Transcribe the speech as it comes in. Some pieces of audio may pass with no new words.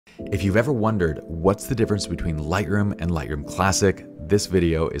If you've ever wondered what's the difference between Lightroom and Lightroom Classic, this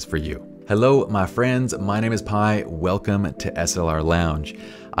video is for you. Hello, my friends. My name is Pi. Welcome to SLR Lounge.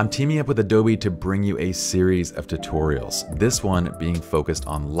 I'm teaming up with Adobe to bring you a series of tutorials, this one being focused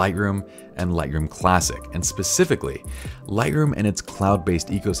on Lightroom and Lightroom Classic. And specifically, Lightroom and its cloud-based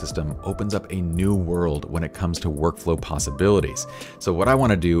ecosystem opens up a new world when it comes to workflow possibilities. So what I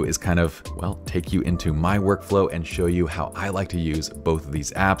want to do is kind of, take you into my workflow and show you how I like to use both of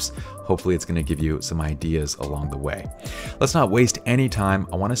these apps. Hopefully it's going to give you some ideas along the way. Let's not waste any time.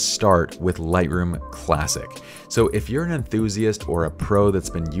 I want to start with Lightroom Classic. So if you're an enthusiast or a pro that's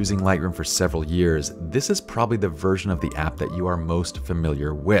been using Lightroom for several years, this is probably the version of the app that you are most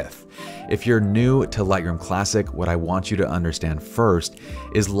familiar with. If you're new to Lightroom Classic, what I want you to understand first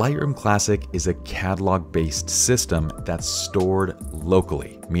is Lightroom Classic is a catalog-based system that's stored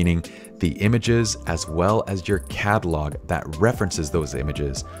locally, meaning the images as well as your catalog that references those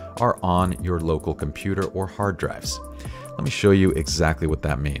images are on your local computer or hard drives. Let me show you exactly what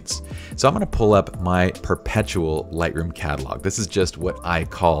that means. So I'm going to pull up my perpetual Lightroom catalog. This is just what I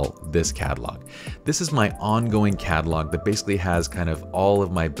call this catalog. This is my ongoing catalog that basically has kind of all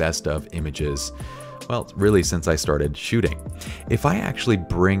of my best of images, really since I started shooting. If I actually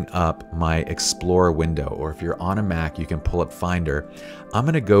bring up my Explorer window, or if you're on a Mac, you can pull up Finder. I'm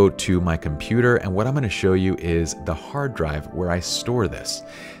going to go to my computer, and what I'm going to show you is the hard drive where I store this.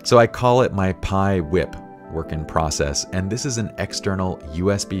 So I call it my Pi Whip work in process, and this is an external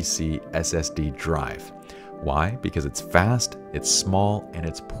USB-C SSD drive. Why? Because it's fast, it's small, and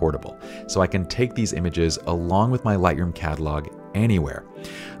it's portable. So I can take these images along with my Lightroom catalog anywhere.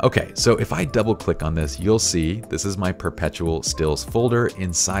 Okay, so if I double click on this, you'll see this is my perpetual stills folder.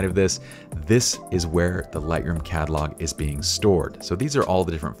 Inside of this is where the Lightroom catalog is being stored. So these are all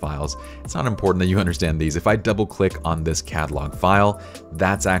the different files. It's not important that you understand these. If I double click on this catalog file,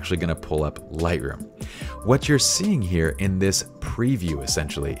 that's actually going to pull up Lightroom. What you're seeing here in this preview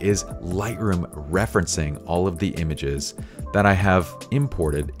essentially is Lightroom referencing all of the images that I have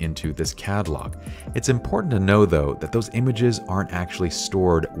imported into this catalog. It's important to know though that those images aren't actually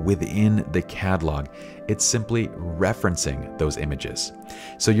stored within the catalog. It's simply referencing those images.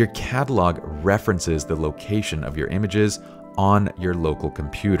 So your catalog references the location of your images on your local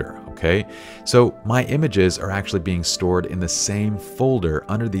computer, okay? So my images are actually being stored in the same folder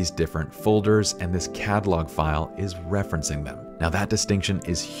under these different folders, and this catalog file is referencing them. Now that distinction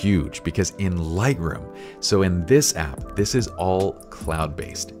is huge because in Lightroom, so in this app, this is all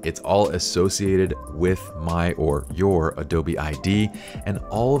cloud-based. It's all associated with my or your Adobe ID, and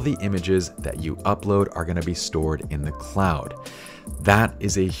all of the images that you upload are going to be stored in the cloud. That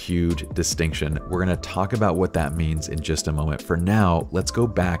is a huge distinction. We're going to talk about what that means in just a moment. For now, let's go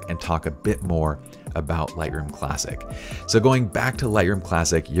back and talk a bit more about Lightroom Classic. So going back to Lightroom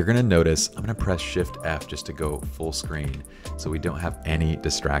Classic, you're going to notice, I'm going to press Shift F just to go full screen so we don't have any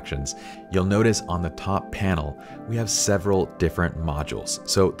distractions. You'll notice on the top panel, we have several different modules.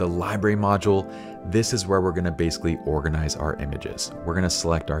 So the library module, this is where we're going to basically organize our images. We're going to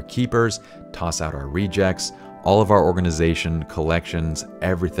select our keepers, toss out our rejects, all of our organization, collections,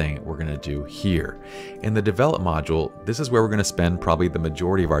 everything we're going to do here. In the develop module, this is where we're going to spend probably the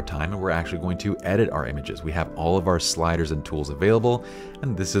majority of our time, and we're actually going to edit our images. We have all of our sliders and tools available,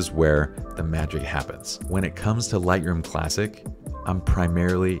 and this is where the magic happens. When it comes to Lightroom Classic, I'm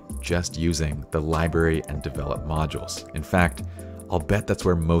primarily just using the library and develop modules. In fact, I'll bet that's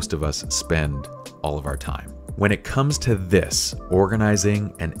where most of us spend all of our time. When it comes to this,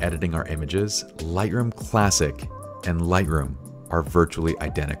 organizing and editing our images, Lightroom Classic and Lightroom are virtually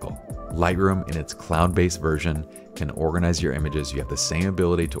identical. Lightroom in its cloud-based version can organize your images. You have the same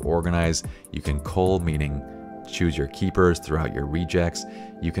ability to organize. You can cull, meaning choose your keepers throughout your rejects.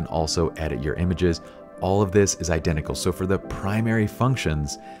 You can also edit your images. All of this is identical. So for the primary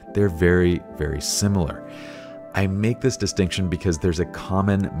functions, they're very, very similar. I make this distinction because there's a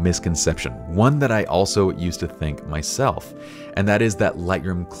common misconception, one that I also used to think myself, and that is that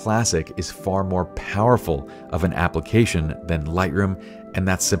Lightroom Classic is far more powerful of an application than Lightroom, and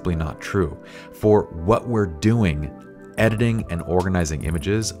that's simply not true. For what we're doing, editing and organizing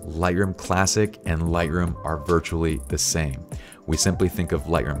images, Lightroom Classic and Lightroom are virtually the same. We simply think of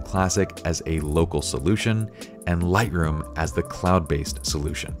Lightroom Classic as a local solution and Lightroom as the cloud-based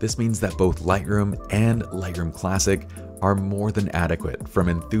solution. This means that both Lightroom and Lightroom Classic are more than adequate, from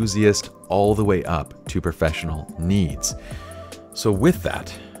enthusiast all the way up to professional needs. So with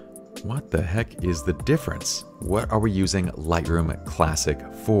that, what the heck is the difference? What are we using Lightroom Classic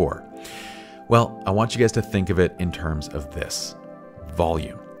for? Well, I want you guys to think of it in terms of this: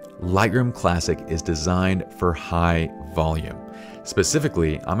 volume. Lightroom Classic is designed for high volume.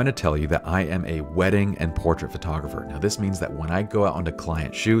 Specifically, I'm going to tell you that I am a wedding and portrait photographer. Now, this means that when I go out onto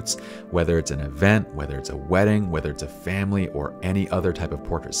client shoots, whether it's an event, whether it's a wedding, whether it's a family or any other type of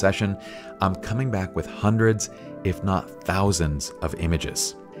portrait session, I'm coming back with hundreds, if not thousands of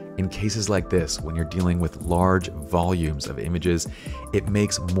images. In cases like this, when you're dealing with large volumes of images, it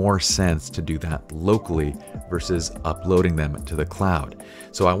makes more sense to do that locally versus uploading them to the cloud.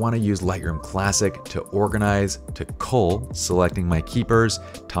 So I want to use Lightroom Classic to organize, to cull, selecting my keepers,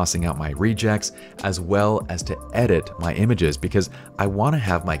 tossing out my rejects, as well as to edit my images, because I want to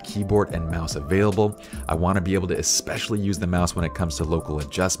have my keyboard and mouse available. I want to be able to especially use the mouse when it comes to local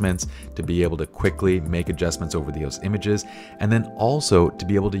adjustments, to be able to quickly make adjustments over those images, and then also to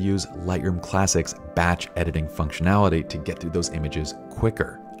be able to use Lightroom Classic's batch editing functionality to get through those images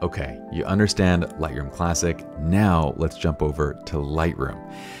quicker. Okay, you understand Lightroom Classic. Now let's jump over to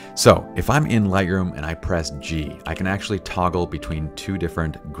Lightroom. So if I'm in Lightroom and I press G, I can actually toggle between two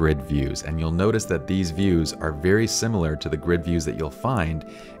different grid views. And you'll notice that these views are very similar to the grid views that you'll find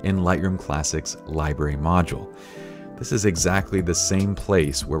in Lightroom Classic's library module. This is exactly the same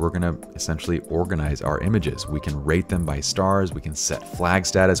place where we're going to essentially organize our images. We can rate them by stars, we can set flag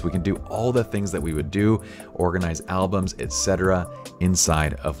status, we can do all the things that we would do, organize albums, etc.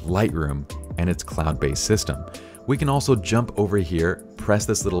 inside of Lightroom and its cloud-based system. We can also jump over here, press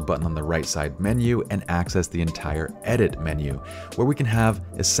this little button on the right side menu and access the entire edit menu, where we can have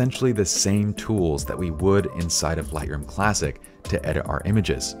essentially the same tools that we would inside of Lightroom Classic to edit our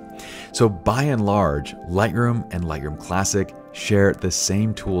images. So by and large, Lightroom and Lightroom Classic share the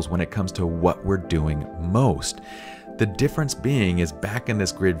same tools when it comes to what we're doing most. The difference being is back in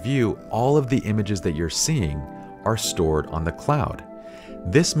this grid view, all of the images that you're seeing are stored on the cloud.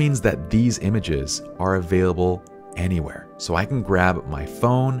 This means that these images are available anywhere. So I can grab my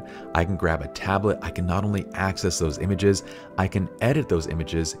phone, I can grab a tablet, I can not only access those images, I can edit those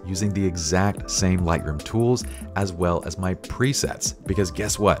images using the exact same Lightroom tools as well as my presets. Because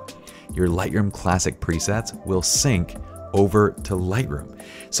guess what? Your Lightroom Classic presets will sync over to Lightroom.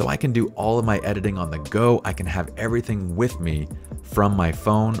 So I can do all of my editing on the go. I can have everything with me from my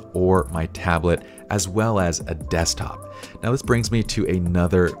phone or my tablet, as well as a desktop. Now this brings me to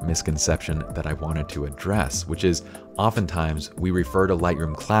another misconception that I wanted to address, which is oftentimes we refer to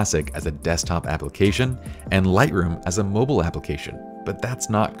Lightroom Classic as a desktop application and Lightroom as a mobile application. But that's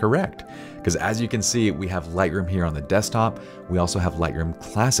not correct, because as you can see, we have Lightroom here on the desktop. We also have Lightroom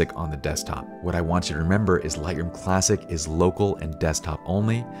Classic on the desktop. What I want you to remember is Lightroom Classic is local and desktop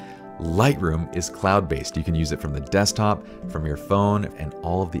only. Lightroom is cloud-based. You can use it from the desktop, from your phone, and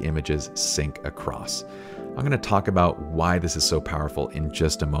all of the images sync across. I'm going to talk about why this is so powerful in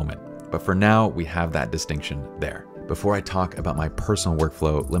just a moment. But for now, we have that distinction there. Before I talk about my personal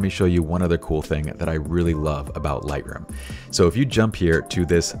workflow, let me show you one other cool thing that I really love about Lightroom. So if you jump here to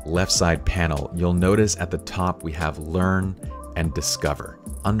this left side panel, you'll notice at the top we have Learn and Discover.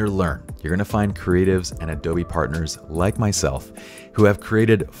 Under Learn, you're going to find creatives and Adobe partners like myself who have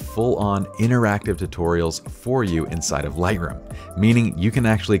created full-on interactive tutorials for you inside of Lightroom, meaning you can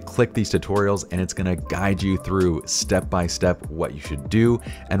actually click these tutorials and it's going to guide you through step by step what you should do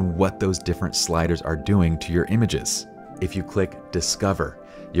and what those different sliders are doing to your images. If you click Discover,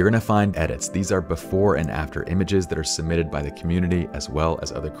 you're going to find edits. These are before and after images that are submitted by the community as well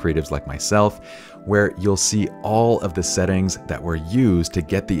as other creatives like myself, where you'll see all of the settings that were used to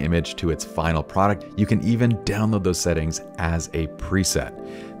get the image to its final product. You can even download those settings as a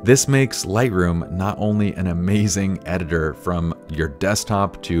preset. This makes Lightroom not only an amazing editor from your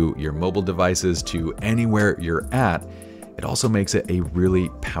desktop to your mobile devices to anywhere you're at, it also makes it a really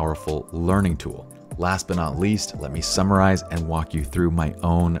powerful learning tool. Last but not least, let me summarize and walk you through my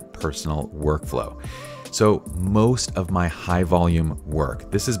own personal workflow. So most of my high volume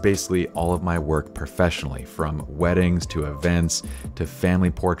work, this is basically all of my work professionally, from weddings to events to family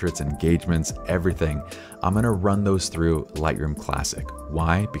portraits, engagements, everything. I'm going to run those through Lightroom Classic.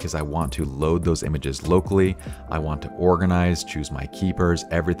 Why? Because I want to load those images locally. I want to organize, choose my keepers,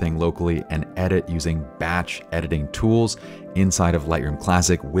 everything locally, and edit using batch editing tools inside of Lightroom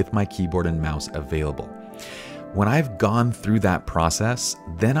Classic with my keyboard and mouse available. When I've gone through that process,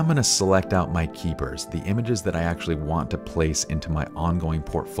 then I'm going to select out my keepers, the images that I actually want to place into my ongoing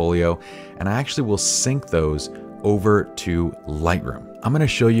portfolio, and I actually will sync those over to Lightroom. I'm going to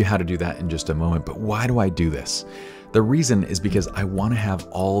show you how to do that in just a moment, but why do I do this? The reason is because I want to have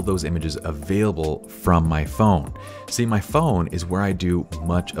all those images available from my phone. See, my phone is where I do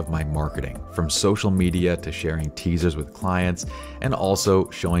much of my marketing, from social media to sharing teasers with clients and also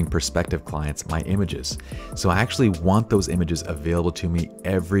showing prospective clients my images. So I actually want those images available to me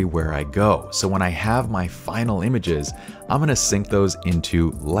everywhere I go. So when I have my final images, I'm going to sync those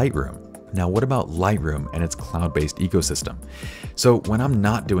into Lightroom. Now, what about Lightroom and its cloud-based ecosystem? So when I'm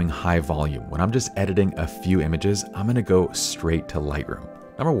not doing high volume, when I'm just editing a few images, I'm gonna go straight to Lightroom.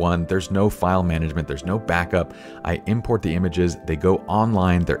 Number one, there's no file management, there's no backup. I import the images, they go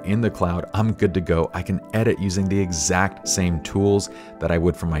online, they're in the cloud, I'm good to go. I can edit using the exact same tools that I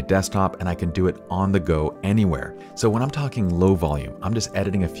would from my desktop, and I can do it on the go anywhere. So when I'm talking low volume, I'm just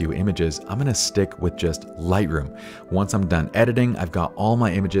editing a few images, I'm gonna stick with just Lightroom. Once I'm done editing, I've got all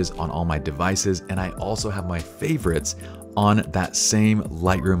my images on all my devices, and I also have my favorites on that same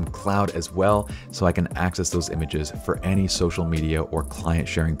Lightroom cloud as well, so I can access those images for any social media or client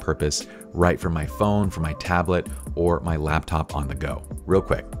sharing purpose right from my phone, from my tablet, or my laptop on the go. Real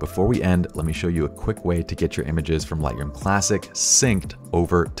quick, before we end, let me show you a quick way to get your images from Lightroom Classic synced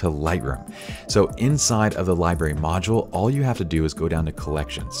over to Lightroom. So inside of the library module, all you have to do is go down to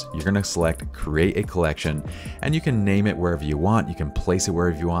collections. You're gonna select create a collection, and you can name it wherever you want. You can place it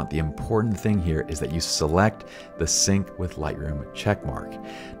wherever you want. The important thing here is that you select the sync with Lightroom checkmark.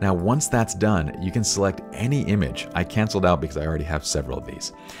 Now, once that's done, you can select any image. I canceled out because I already have several of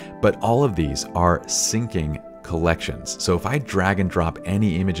these, but all of these are syncing collections. So if I drag and drop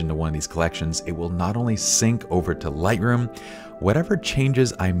any image into one of these collections, it will not only sync over to Lightroom, whatever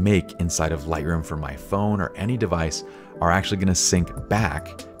changes I make inside of Lightroom for my phone or any device are actually going to sync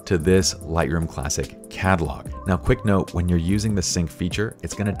back to this Lightroom Classic catalog. Now, quick note, when you're using the sync feature,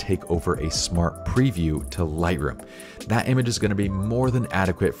 it's going to take over a smart preview to Lightroom. That image is going to be more than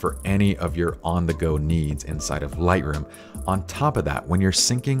adequate for any of your on-the-go needs inside of Lightroom. On top of that, when you're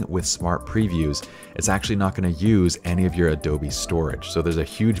syncing with smart previews, it's actually not going to use any of your Adobe storage. So there's a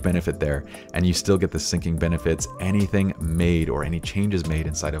huge benefit there, and you still get the syncing benefits. Anything made or any changes made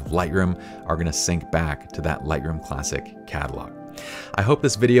inside of Lightroom are going to sync back to that Lightroom Classic catalog. I hope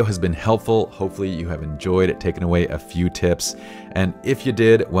this video has been helpful. Hopefully you have enjoyed it, taken away a few tips. And if you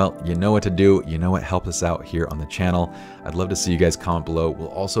did, well, you know what to do. You know what helps us out here on the channel. I'd love to see you guys comment below. We'll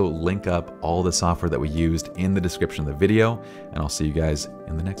also link up all the software that we used in the description of the video, and I'll see you guys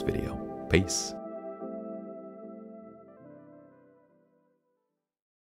in the next video. Peace.